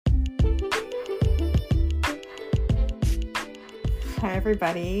Hi,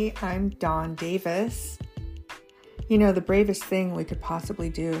 everybody. I'm Dawn Davis. You know, the bravest thing we could possibly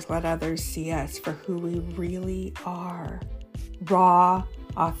do is let others see us for who we really are. Raw,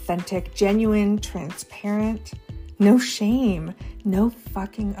 authentic, genuine, transparent. No shame. No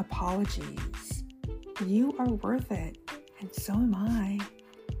fucking apologies. You are worth it, and so am I.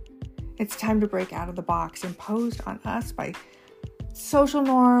 It's time to break out of the box imposed on us by social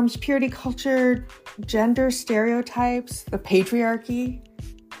norms, purity culture, gender stereotypes, the patriarchy.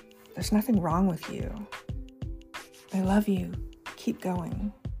 There's nothing wrong with you. I love you. Keep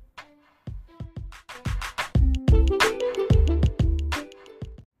going.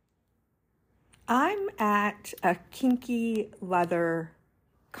 I'm at a kinky leather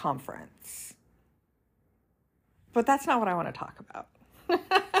conference, but that's not what I want to talk about.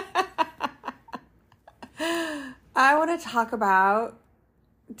 I want to talk about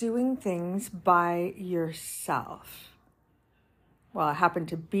doing things by yourself. Well, I happen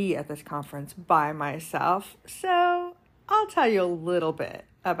to be at this conference by myself, so I'll tell you a little bit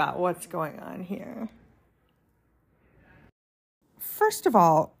about what's going on here. First of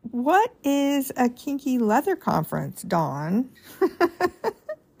all, what is a kinky leather conference, Dawn?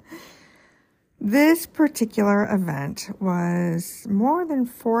 This particular event was more than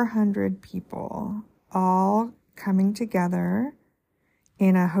 400 people all coming together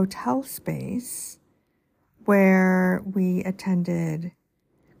in a hotel space where we attended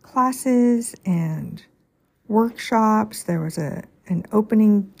classes and workshops. There was an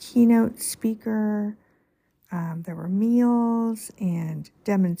opening keynote speaker. There were meals and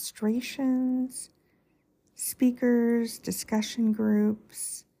demonstrations, speakers, discussion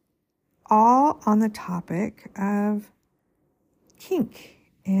groups, all on the topic of kink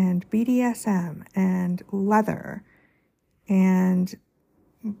and BDSM and leather, and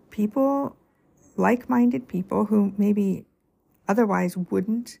people, like-minded people who maybe otherwise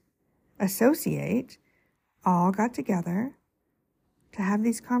wouldn't associate, all got together to have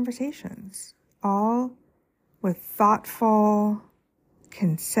these conversations, all with thoughtful,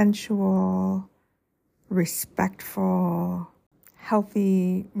 consensual, respectful,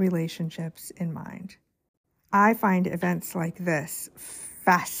 healthy relationships in mind. I find events like this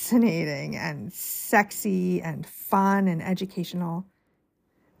fascinating and sexy and fun and educational.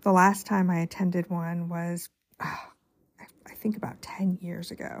 The last time I attended one was, I think about 10 years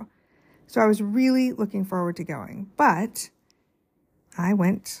ago. So I was really looking forward to going, but I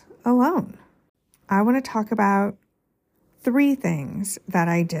went alone. I want to talk about 3 things that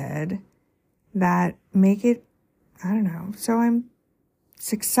I did that make it, so I'm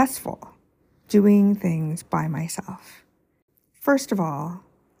successful doing things by myself. First of all,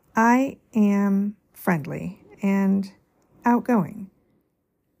 I am friendly and outgoing.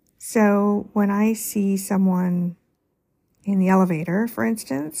 So when I see someone in the elevator, for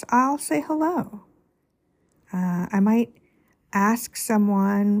instance, I'll say hello. I might ask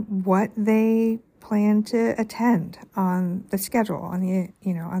someone what they plan to attend on the schedule, on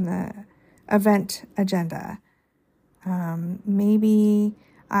the event agenda. Maybe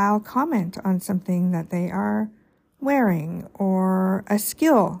I'll comment on something that they are wearing or a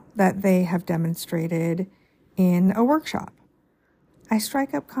skill that they have demonstrated in a workshop. I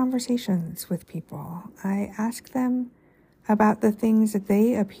strike up conversations with people. I ask them about the things that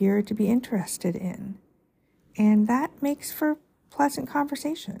they appear to be interested in, and that makes for pleasant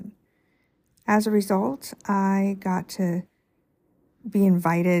conversation. As a result, I got to be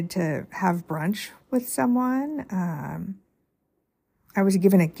invited to have brunch with someone. I was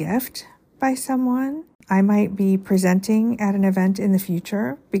given a gift by someone. I might be presenting at an event in the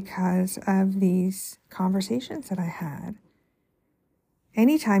future because of these conversations that I had.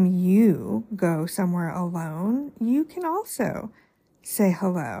 Anytime you go somewhere alone, you can also say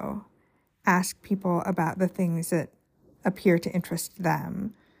hello, ask people about the things that appear to interest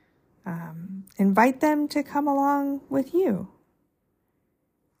them, invite them to come along with you.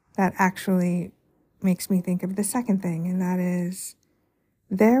 That actually makes me think of the second thing, and that is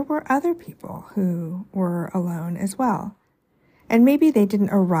there were other people who were alone as well. And maybe they didn't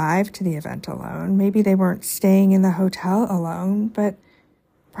arrive to the event alone. Maybe they weren't staying in the hotel alone, but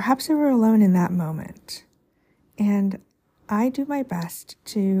perhaps they were alone in that moment. And I do my best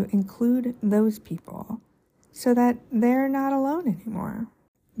to include those people so that they're not alone anymore.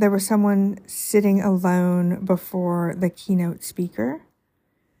 There was someone sitting alone before the keynote speaker,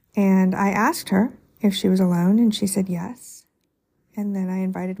 and I asked her if she was alone, and she said yes. And then I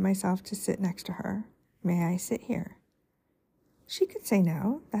invited myself to sit next to her. May I sit here? She could say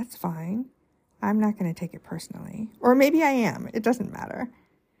no, that's fine. I'm not going to take it personally. Or maybe I am, it doesn't matter.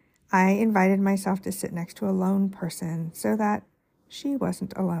 I invited myself to sit next to a lone person so that she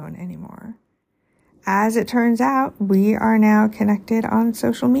wasn't alone anymore. As it turns out, we are now connected on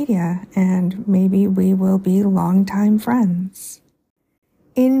social media, and maybe we will be longtime friends.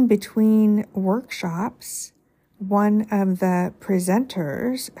 In between workshops, one of the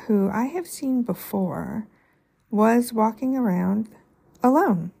presenters, who I have seen before, was walking around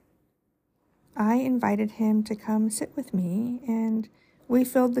alone. I invited him to come sit with me, and we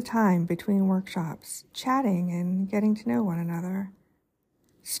filled the time between workshops, chatting and getting to know one another.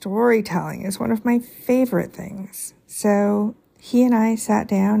 Storytelling is one of my favorite things, so he and I sat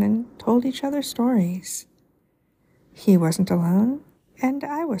down and told each other stories. He wasn't alone, and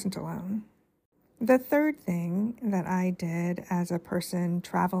I wasn't alone. The third thing that I did as a person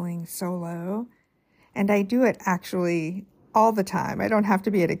traveling solo, and I do it actually all the time. I don't have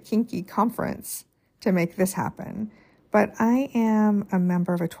to be at a kinky conference to make this happen, but I am a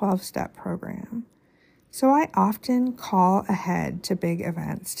member of a 12-step program. So I often call ahead to big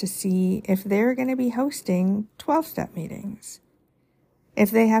events to see if they're going to be hosting 12-step meetings.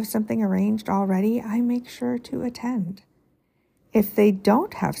 If they have something arranged already, I make sure to attend. If they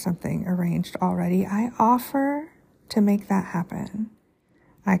don't have something arranged already, I offer to make that happen.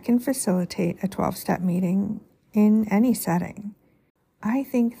 I can facilitate a 12-step meeting in any setting. I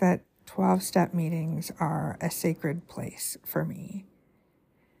think that 12-step meetings are a sacred place for me.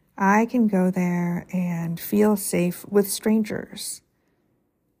 I can go there and feel safe with strangers.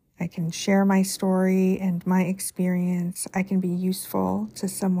 I can share my story and my experience. I can be useful to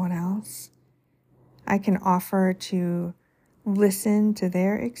someone else. I can offer to listen to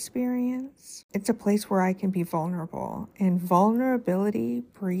their experience. It's a place where I can be vulnerable, and vulnerability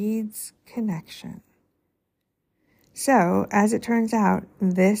breeds connection. So, as it turns out,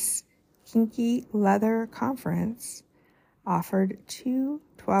 this Kinky Leather conference offered 2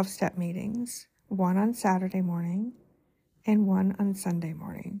 12-step meetings, one on Saturday morning and one on Sunday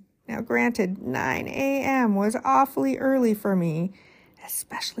morning. Now, granted, 9 a.m. was awfully early for me,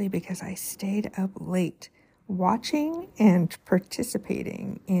 especially because I stayed up late watching and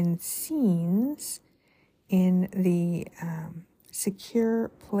participating in scenes in the secure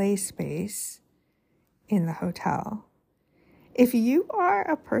play space in the hotel. If you are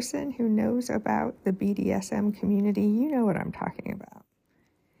a person who knows about the BDSM community, you know what I'm talking about.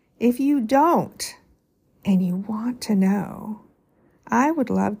 If you don't, and you want to know, I would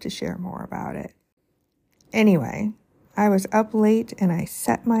love to share more about it. Anyway, I was up late and I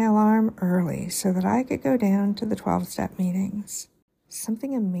set my alarm early so that I could go down to the 12-step meetings.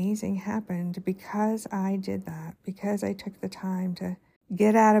 Something amazing happened because I did that, because I took the time to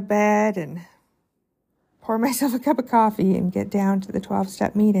get out of bed and pour myself a cup of coffee and get down to the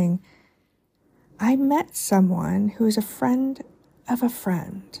 12-step meeting. I met someone who is a friend of a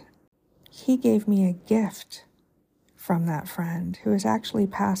friend. He gave me a gift from that friend who has actually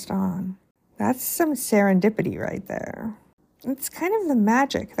passed on. That's some serendipity right there. It's kind of the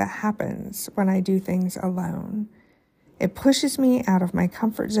magic that happens when I do things alone. It pushes me out of my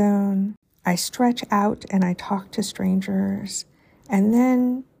comfort zone. I stretch out and I talk to strangers, and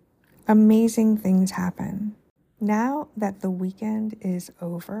then amazing things happen. Now that the weekend is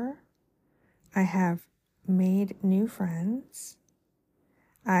over, I have made new friends.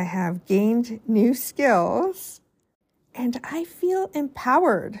 I have gained new skills, and I feel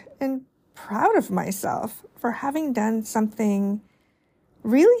empowered and proud of myself for having done something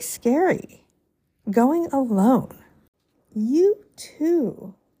really scary, going alone. You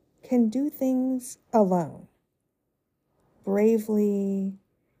too can do things alone, bravely,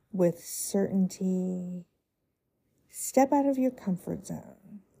 with certainty. Step out of your comfort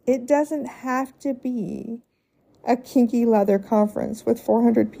zone. It doesn't have to be a kinky leather conference with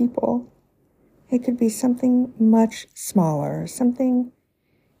 400 people. It could be something much smaller, something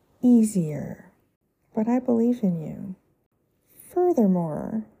easier. But I believe in you.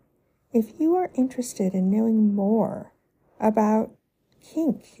 Furthermore, if you are interested in knowing more about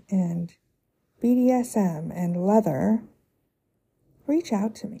kink and BDSM and leather, reach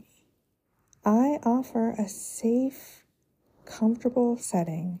out to me. I offer a safe, comfortable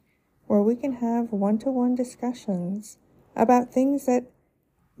setting where we can have one-to-one discussions about things that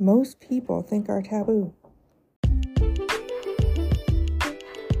most people think are taboo.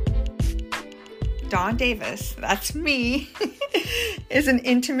 Dawn Davis, that's me, is an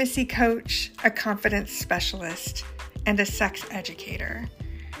intimacy coach, a confidence specialist, and a sex educator.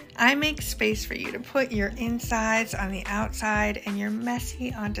 I make space for you to put your insides on the outside and your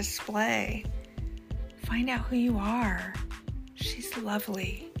messy on display. Find out who you are. She's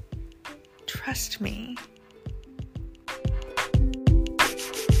lovely. Trust me,